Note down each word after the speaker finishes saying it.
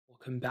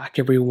Welcome back,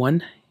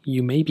 everyone.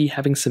 You may be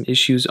having some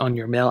issues on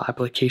your mail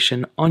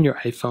application on your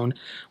iPhone,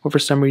 or for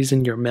some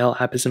reason your mail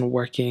app isn't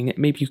working.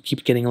 Maybe you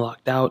keep getting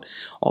locked out,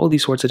 all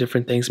these sorts of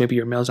different things. Maybe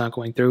your mail's not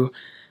going through.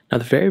 Now,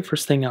 the very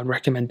first thing I would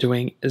recommend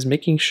doing is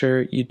making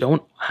sure you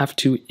don't have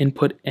to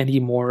input any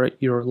more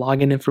your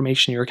login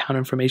information, your account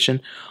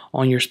information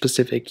on your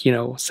specific,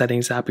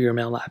 settings app or your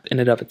mail app in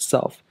and of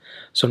itself.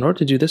 So in order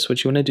to do this,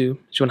 what you want to do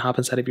is you want to hop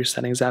inside of your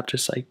settings app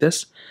just like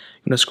this.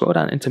 You want to scroll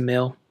down into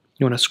mail.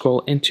 You want to scroll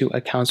into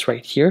accounts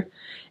right here,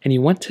 and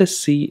you want to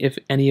see if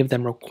any of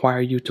them require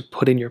you to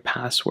put in your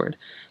password.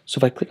 So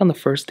if I click on the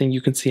first thing,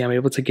 you can see I'm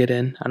able to get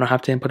in. I don't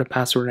have to input a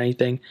password or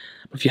anything.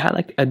 But if you had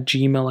like a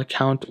Gmail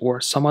account or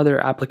some other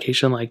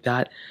application like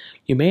that,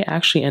 you may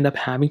actually end up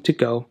having to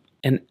go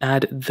and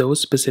add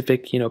those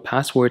specific,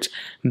 passwords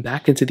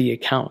back into the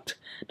account.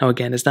 Now,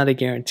 again, it's not a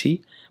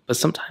guarantee, but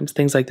sometimes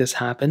things like this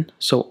happen.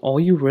 So all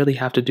you really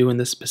have to do in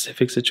this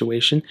specific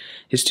situation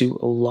is to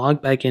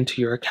log back into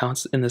your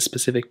accounts in the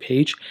specific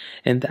page,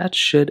 and that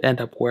should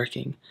end up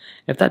working.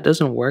 If that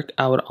doesn't work,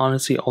 I would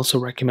honestly also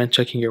recommend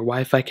checking your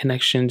Wi-Fi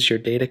connections, your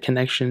data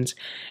connections,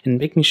 and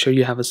making sure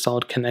you have a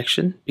solid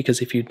connection,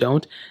 because if you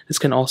don't, this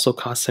can also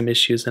cause some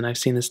issues, and I've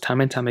seen this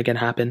time and time again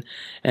happen,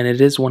 and it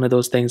is one of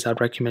those things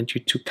I'd recommend you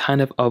to kind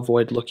of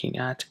avoid looking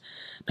at.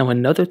 Now,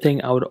 another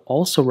thing I would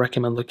also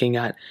recommend looking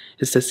at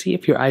is to see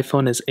if your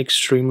iPhone is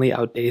extremely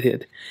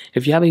outdated.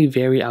 If you have a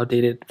very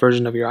outdated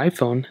version of your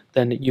iPhone,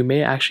 then you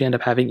may actually end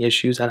up having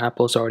issues that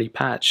Apple has already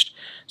patched.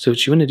 So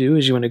what you want to do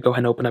is you want to go ahead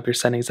and open up your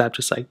settings app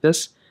just like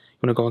this.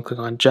 You want to go and click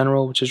on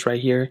General, which is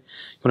right here.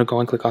 You want to go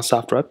and click on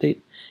Software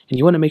Update. And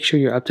you want to make sure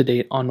you're up to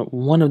date on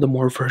one of the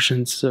more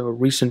versions,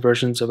 recent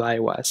versions of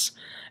iOS.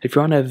 If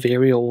you're on a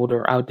very old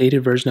or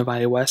outdated version of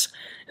iOS,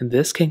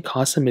 this can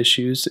cause some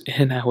issues,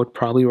 and I would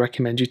probably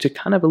recommend you to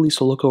kind of at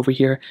least look over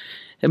here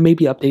and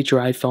maybe update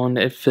your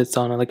iPhone if it's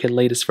on like a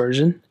latest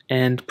version,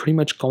 and pretty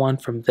much go on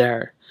from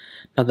there.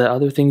 Now, the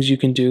other things you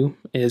can do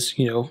is,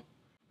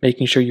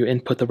 making sure you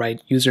input the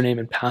right username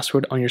and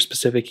password on your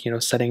specific,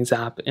 settings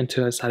app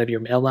into inside of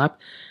your mail app.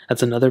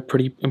 That's another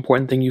pretty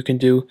important thing you can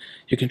do.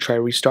 You can try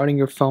restarting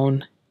your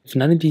phone. If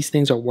none of these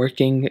things are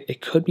working,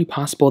 it could be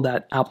possible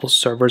that Apple's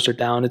servers are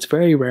down. It's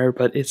very rare,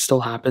 but it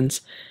still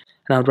happens.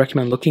 And I would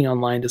recommend looking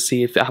online to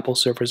see if Apple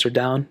servers are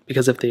down,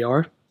 because if they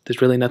are, there's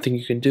really nothing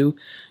you can do.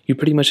 You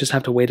pretty much just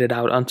have to wait it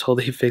out until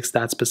they fix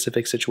that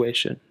specific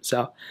situation.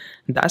 So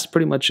that's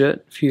pretty much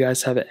it. If you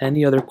guys have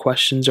any other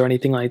questions or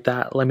anything like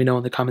that, let me know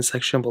in the comment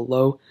section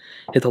below.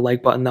 Hit the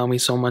like button, that would mean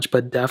so much,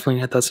 but definitely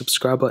hit that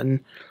subscribe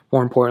button.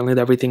 More importantly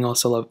than everything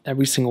else, I love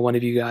every single one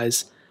of you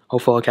guys.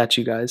 Hopefully I'll catch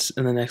you guys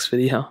in the next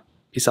video.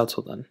 Peace out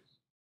till then.